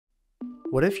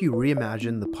What if you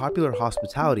reimagine the popular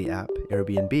hospitality app,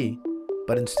 Airbnb,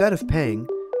 but instead of paying,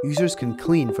 users can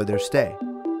clean for their stay?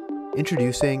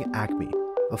 Introducing ACME,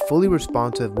 a fully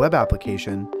responsive web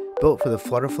application built for the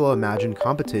FlutterFlow Imagined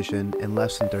competition in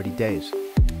less than 30 days.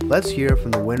 Let's hear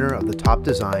from the winner of the top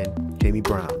design, Jamie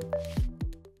Brown.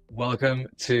 Welcome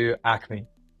to ACME.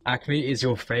 ACME is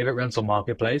your favorite rental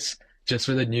marketplace, just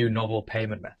with a new novel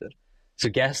payment method. So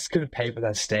guests can pay for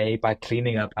their stay by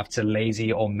cleaning up after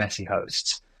lazy or messy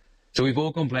hosts. So we've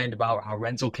all complained about how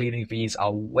rental cleaning fees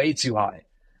are way too high,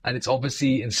 and it's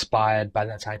obviously inspired by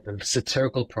that type of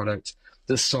satirical product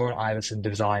that Soren Iverson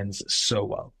designs so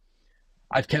well.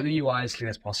 I've kept the UI as clean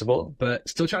as possible, but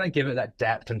still trying to give it that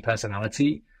depth and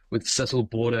personality with subtle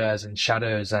borders and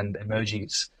shadows and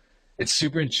emojis. It's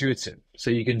super intuitive, so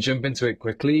you can jump into it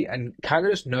quickly and kind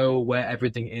of just know where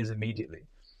everything is immediately.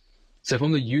 So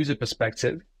from the user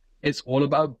perspective, it's all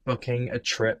about booking a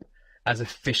trip as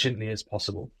efficiently as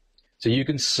possible. So you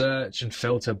can search and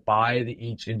filter by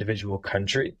each individual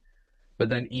country, but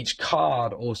then each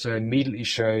card also immediately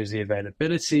shows the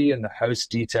availability and the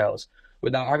host details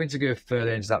without having to go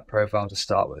further into that profile to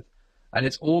start with. And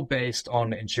it's all based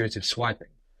on intuitive swiping.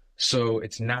 So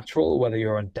it's natural whether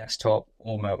you're on desktop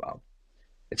or mobile.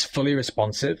 It's fully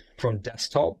responsive from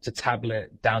desktop to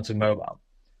tablet down to mobile,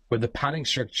 with the panning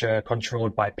structure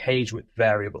controlled by page width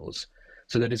variables,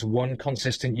 so that it's one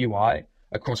consistent UI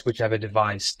across whichever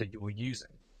device that you're using.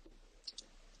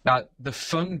 Now, the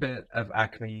fun bit of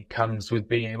ACME comes with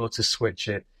being able to switch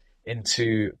it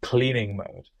into cleaning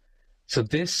mode. So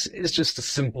this is just a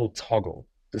simple toggle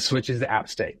that switches the app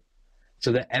state,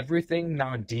 so that everything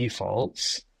now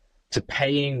defaults to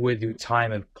paying with your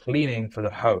time of cleaning for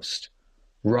the host,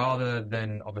 rather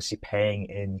than obviously paying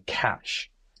in cash.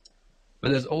 But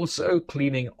there's also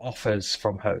cleaning offers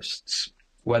from hosts,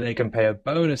 where they can pay a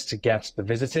bonus to guests for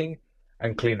visiting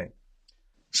and cleaning.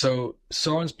 So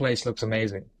Soren's place looks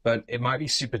amazing, but it might be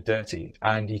super dirty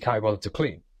and he can't bother to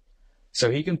clean.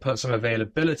 So he can put some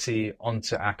availability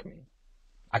onto ACME.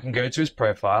 I can go to his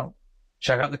profile,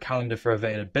 check out the calendar for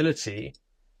availability,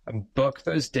 and book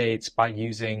those dates by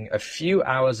using a few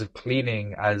hours of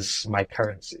cleaning as my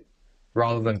currency,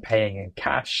 rather than paying in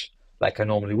cash like I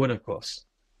normally would, of course.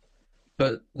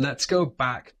 But let's go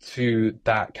back to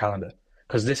that calendar,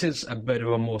 because this is a bit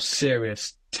of a more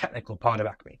serious technical part of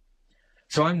ACME.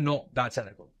 So I'm not that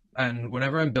technical. And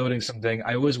whenever I'm building something,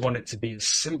 I always want it to be as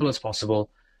simple as possible.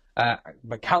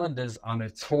 But calendars are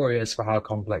notorious for how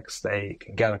complex they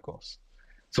can get, of course.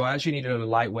 So I actually needed a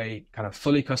lightweight, kind of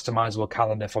fully customizable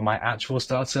calendar for my actual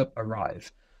startup,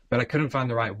 Arrive. But I couldn't find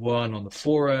the right one on the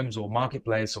forums or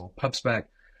marketplace or PubSpec.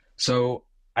 So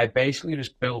I basically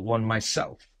just built one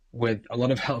myself with a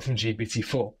lot of help from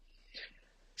GPT-4.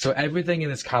 So everything in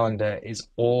this calendar is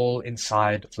all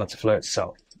inside FlutterFlow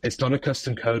itself. It's not a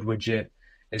custom code widget.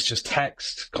 It's just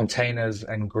text, containers,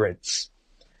 and grids.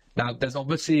 Now, there's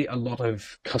obviously a lot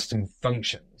of custom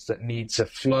functions that need to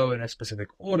flow in a specific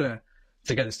order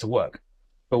to get this to work.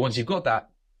 But once you've got that,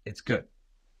 it's good.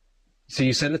 So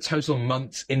you set a total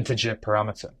months integer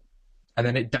parameter, and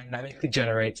then it dynamically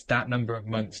generates that number of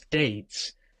months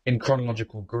dates in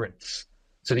chronological grids,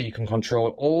 so that you can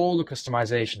control all the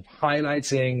customization,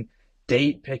 highlighting,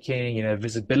 date picking,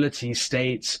 visibility,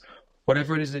 states,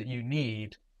 whatever it is that you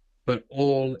need, but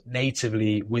all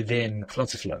natively within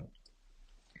FlutterFlow.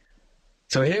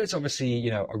 So here it's obviously,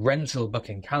 a rental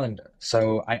booking calendar.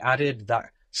 So I added that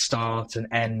start and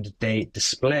end date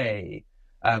display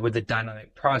with the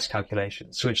dynamic price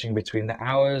calculation, switching between the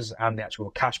hours and the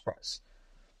actual cash price.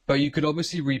 But you could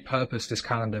obviously repurpose this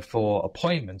calendar for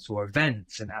appointments or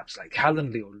events in apps like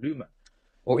Calendly or Luma,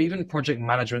 or even project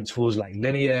management tools like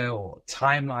Linear or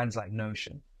timelines like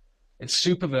Notion. It's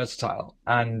super versatile,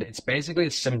 and it's basically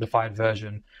a simplified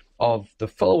version of the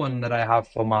full one that I have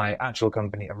for my actual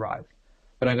company, Arrive.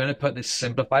 But I'm going to put this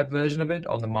simplified version of it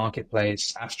on the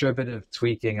marketplace after a bit of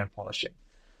tweaking and polishing.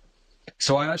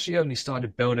 So I actually only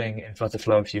started building in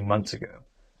FlutterFlow a few months ago.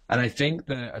 And I think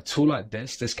that a tool like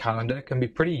this calendar, can be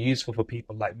pretty useful for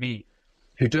people like me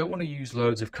who don't want to use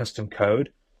loads of custom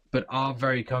code, but are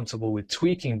very comfortable with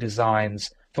tweaking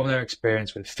designs from their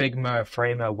experience with Figma,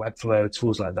 Framer, Webflow,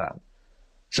 tools like that.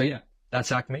 So yeah,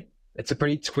 that's ACME. It's a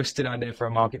pretty twisted idea for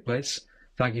a marketplace.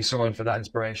 Thank you, Soren, for that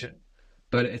inspiration.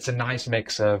 But it's a nice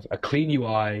mix of a clean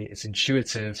UI, it's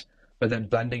intuitive, but then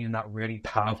blending in that really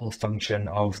powerful function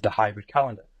of the hybrid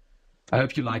calendar. I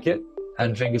hope you like it,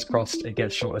 and fingers crossed it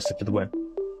gets shortlisted for the win.